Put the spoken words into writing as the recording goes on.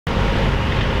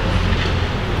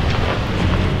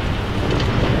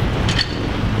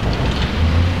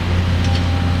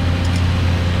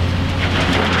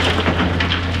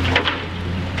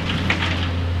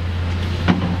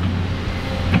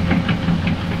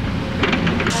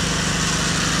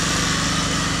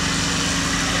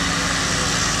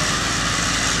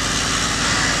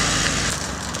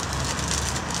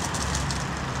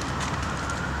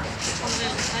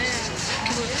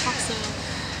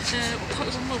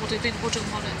we'll do the wooden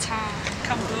one at a time.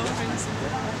 Cambodia.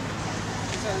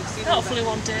 Hopefully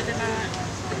one day they might.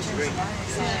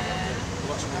 Yeah.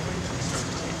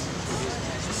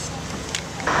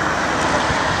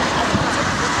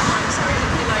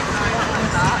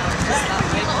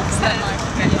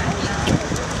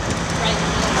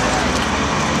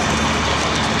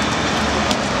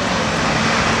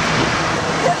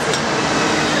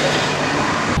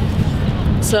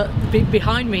 So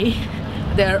behind me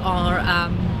there are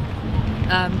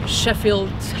Sheffield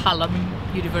Hallam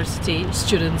University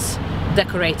students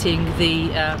decorating the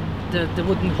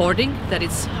wooden hoarding that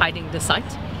is hiding the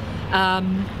site.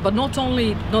 But not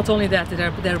only that,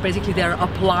 they're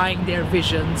applying their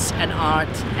visions and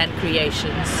art and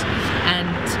creations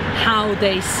and how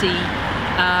they see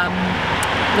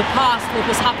the past, what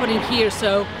was happening here.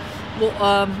 So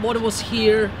what was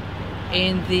here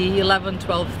in the 11th,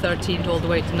 12th, 13th, all the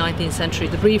way to 19th century.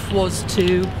 The brief was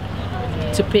to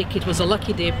pick, it was a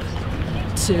lucky dip,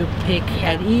 to pick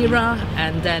an era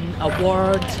and then a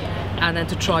word and then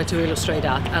to try to illustrate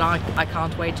that. And I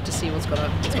can't wait to see what's gonna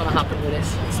happen with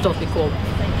this. It's totally cool.